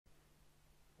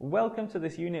Welcome to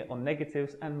this unit on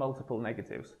negatives and multiple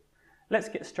negatives. Let's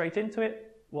get straight into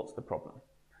it. What's the problem?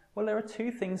 Well, there are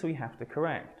two things we have to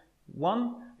correct.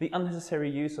 One, the unnecessary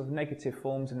use of negative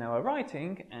forms in our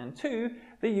writing, and two,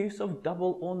 the use of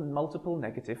double or multiple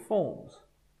negative forms.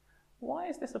 Why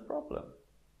is this a problem?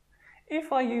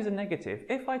 If I use a negative,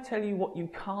 if I tell you what you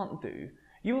can't do,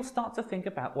 you will start to think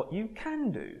about what you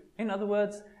can do. In other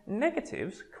words,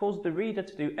 negatives cause the reader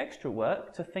to do extra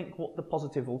work to think what the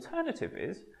positive alternative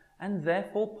is, and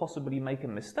therefore possibly make a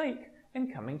mistake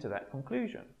in coming to that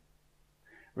conclusion.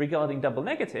 Regarding double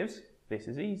negatives, this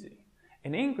is easy.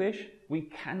 In English, we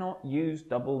cannot use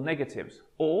double negatives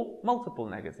or multiple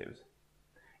negatives.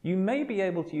 You may be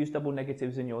able to use double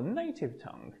negatives in your native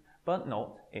tongue, but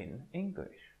not in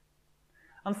English.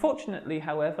 Unfortunately,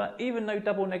 however, even though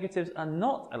double negatives are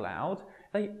not allowed,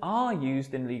 they are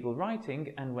used in legal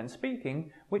writing and when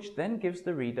speaking, which then gives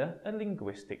the reader a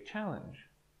linguistic challenge.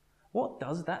 What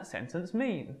does that sentence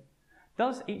mean?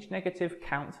 Does each negative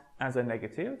count as a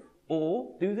negative,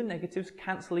 or do the negatives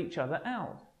cancel each other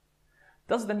out?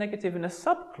 Does the negative in a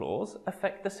subclause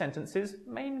affect the sentence's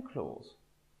main clause?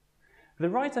 The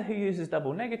writer who uses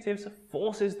double negatives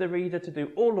forces the reader to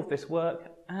do all of this work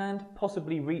and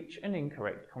possibly reach an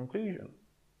incorrect conclusion.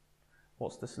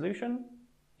 What's the solution?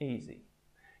 Easy.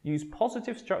 Use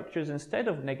positive structures instead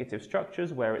of negative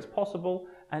structures where it's possible,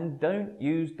 and don't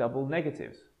use double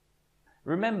negatives.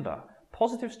 Remember,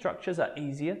 positive structures are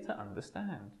easier to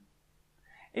understand.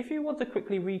 If you want to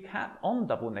quickly recap on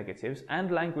double negatives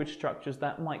and language structures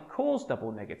that might cause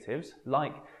double negatives,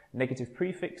 like negative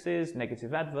prefixes,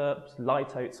 negative adverbs,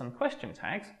 litotes and question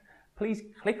tags, please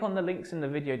click on the links in the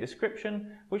video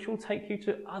description, which will take you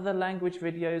to other language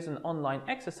videos and online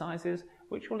exercises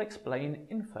which will explain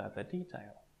in further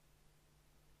detail.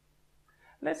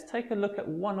 Let's take a look at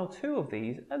one or two of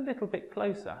these a little bit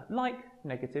closer, like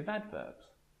negative adverbs.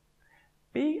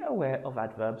 Be aware of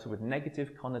adverbs with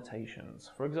negative connotations.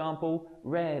 For example,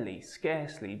 rarely,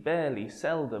 scarcely, barely,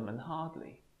 seldom and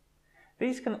hardly.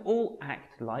 These can all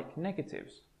act like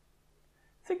negatives.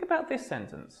 Think about this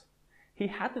sentence. He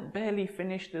hadn't barely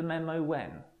finished the memo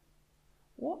when.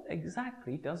 What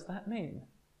exactly does that mean?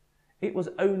 It was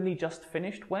only just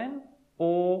finished when?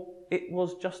 Or it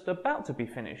was just about to be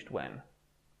finished when?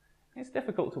 It's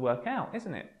difficult to work out,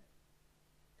 isn't it?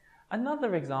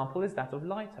 Another example is that of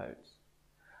litotes.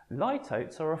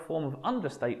 Litotes are a form of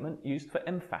understatement used for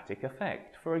emphatic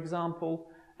effect. For example,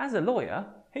 as a lawyer,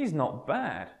 he's not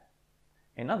bad.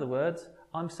 In other words,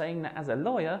 I'm saying that as a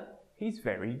lawyer, he's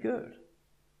very good.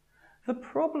 The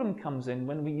problem comes in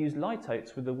when we use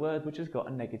litotes with a word which has got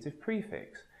a negative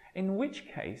prefix, in which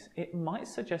case it might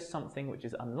suggest something which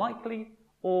is unlikely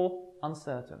or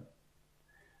uncertain.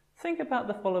 Think about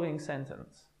the following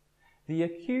sentence. The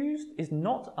accused is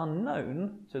not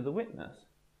unknown to the witness.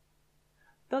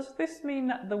 Does this mean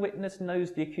that the witness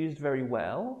knows the accused very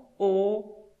well,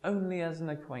 or only as an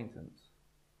acquaintance?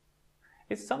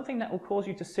 It's something that will cause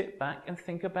you to sit back and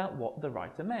think about what the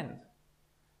writer meant.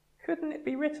 Couldn't it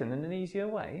be written in an easier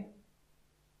way?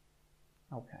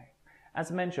 Okay.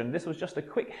 As mentioned, this was just a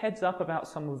quick heads up about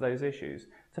some of those issues.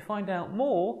 To find out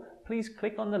more, please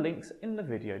click on the links in the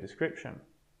video description.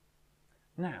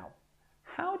 Now,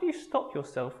 how do you stop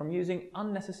yourself from using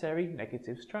unnecessary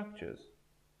negative structures?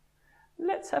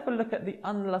 Let's have a look at the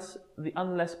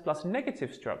unless plus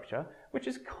negative structure, which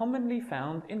is commonly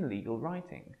found in legal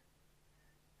writing.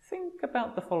 Think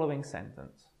about the following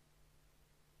sentence.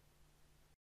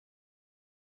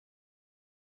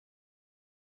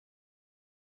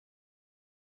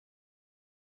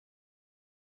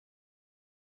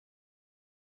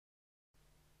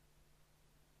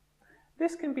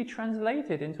 This can be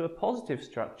translated into a positive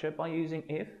structure by using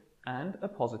if and a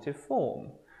positive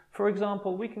form. For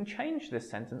example, we can change this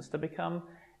sentence to become,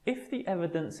 if the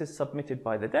evidence is submitted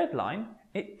by the deadline,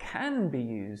 it can be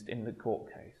used in the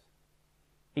court case.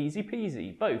 Easy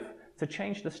peasy, both to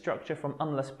change the structure from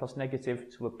unless plus negative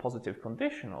to a positive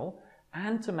conditional,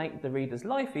 and to make the reader's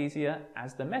life easier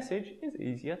as the message is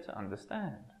easier to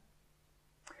understand.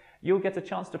 You'll get a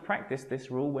chance to practice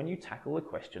this rule when you tackle the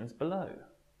questions below.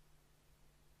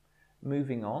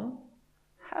 Moving on,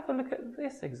 have a look at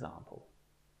this example.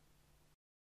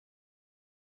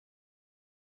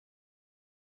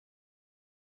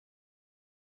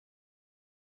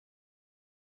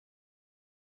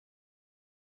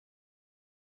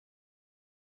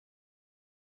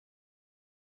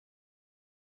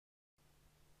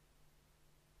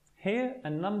 Here, a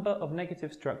number of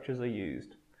negative structures are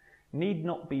used. Need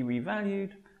not be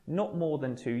revalued, not more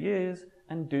than 2 years,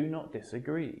 and do not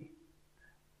disagree.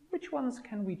 Which ones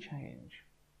can we change?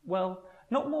 Well,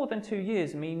 Not more than 2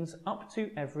 years means up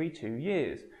to every 2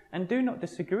 years, and do not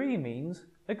disagree means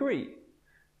agree.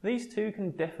 These two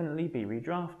can definitely be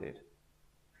redrafted.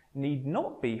 Need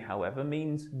not be, however,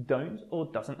 means don't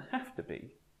or doesn't have to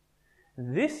be.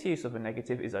 This use of a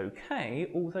negative is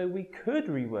okay, although we could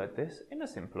reword this in a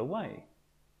simpler way.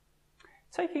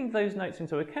 Taking those notes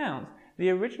into account, the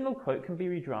original quote can be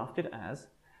redrafted as,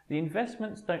 the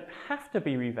investments don't have to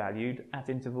be revalued at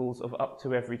intervals of up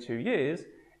to every 2 years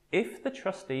if the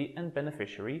trustee and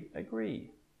beneficiary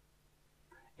agree.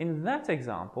 In that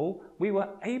example, we were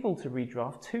able to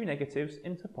redraft two negatives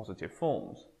into positive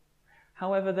forms.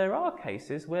 However, there are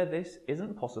cases where this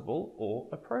isn't possible or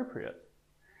appropriate.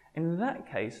 In that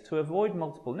case, to avoid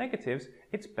multiple negatives,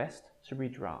 it's best to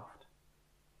redraft.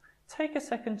 Take a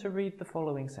second to read the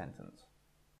following sentence.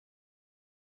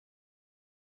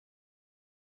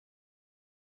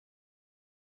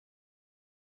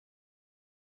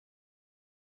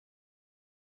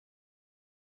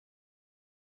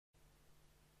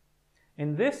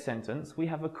 In this sentence, we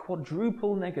have a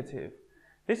quadruple negative.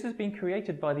 This has been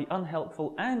created by the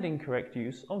unhelpful and incorrect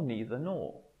use of neither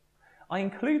nor. I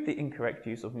include the incorrect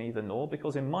use of neither nor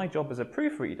because in my job as a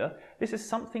proofreader, this is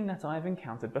something that I have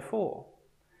encountered before.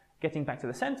 Getting back to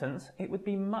the sentence, it would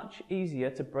be much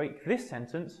easier to break this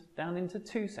sentence down into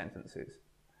two sentences.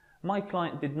 My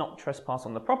client did not trespass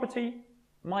on the property.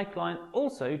 My client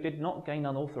also did not gain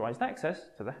unauthorized access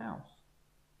to the house.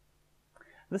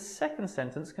 The second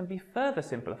sentence can be further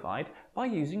simplified by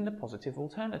using the positive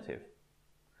alternative.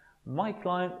 My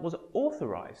client was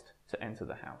authorized to enter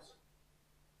the house.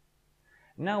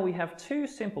 Now we have two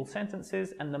simple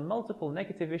sentences and the multiple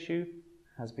negative issue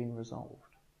has been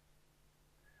resolved.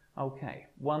 Okay,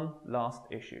 one last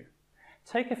issue.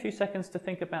 Take a few seconds to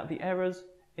think about the errors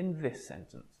in this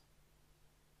sentence.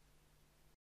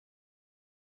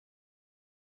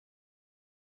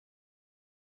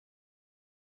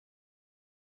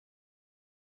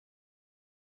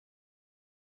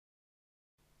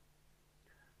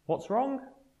 What's wrong?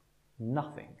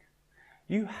 Nothing.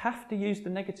 You have to use the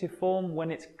negative form when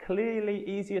it's clearly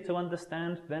easier to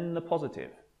understand than the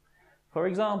positive. For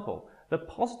example, the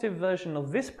positive version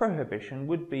of this prohibition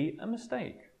would be a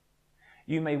mistake.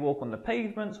 You may walk on the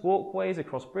pavements, walkways,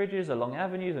 across bridges, along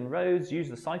avenues and roads, use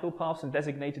the cycle paths and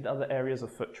designated other areas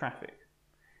of foot traffic.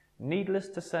 Needless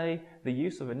to say, the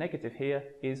use of a negative here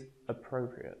is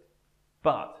appropriate.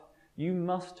 But you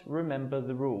must remember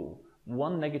the rule,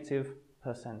 one negative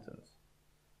per sentence.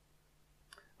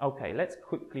 Okay, let's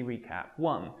quickly recap.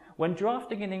 1. When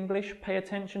drafting in English, pay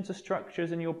attention to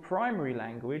structures in your primary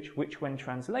language which, when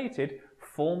translated,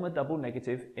 form a double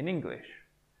negative in English.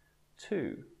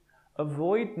 2.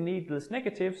 Avoid needless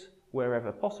negatives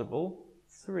wherever possible.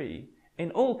 3. In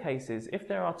all cases, if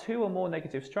there are two or more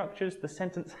negative structures, the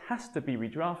sentence has to be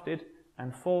redrafted.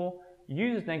 And 4.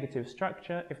 Use negative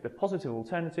structure if the positive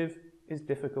alternative is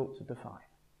difficult to define.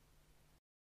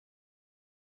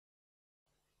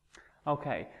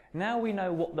 Okay, now we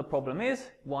know what the problem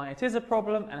is, why it is a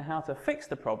problem, and how to fix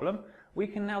the problem, we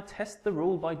can now test the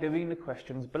rule by doing the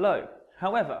questions below.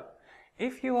 However,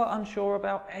 if you are unsure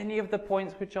about any of the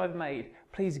points which I've made,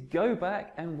 please go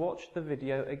back and watch the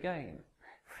video again.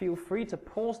 Feel free to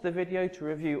pause the video to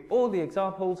review all the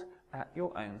examples at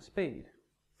your own speed.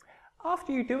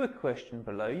 After you do a question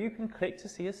below, you can click to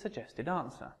see a suggested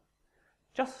answer.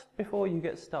 Just before you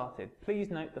get started, please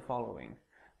note the following.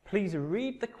 Please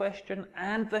read the question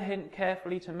and the hint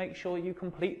carefully to make sure you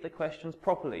complete the questions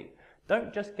properly.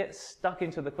 Don't just get stuck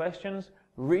into the questions,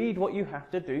 read what you have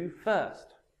to do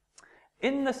first.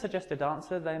 In the suggested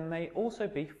answer, there may also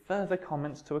be further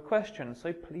comments to a question,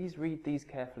 so please read these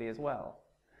carefully as well.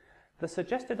 The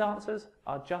suggested answers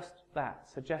are just that,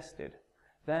 suggested.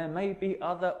 There may be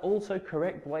other also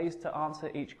correct ways to answer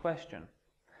each question.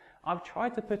 I've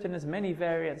tried to put in as many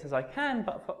variants as I can,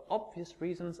 but for obvious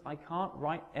reasons I can't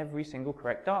write every single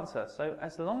correct answer, so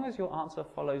as long as your answer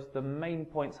follows the main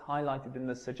points highlighted in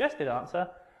the suggested answer,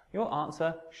 your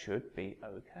answer should be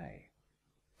okay.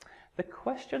 The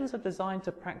questions are designed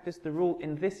to practice the rule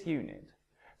in this unit,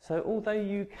 so although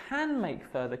you can make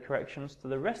further corrections to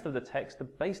the rest of the text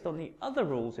based on the other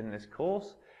rules in this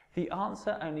course, the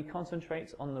answer only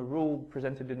concentrates on the rule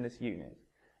presented in this unit.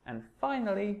 And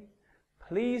finally,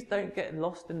 please don't get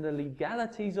lost in the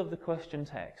legalities of the question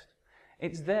text.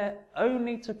 It's there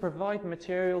only to provide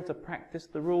material to practice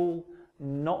the rule,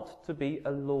 not to be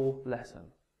a law lesson.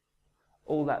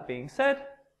 All that being said,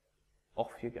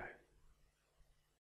 off you go.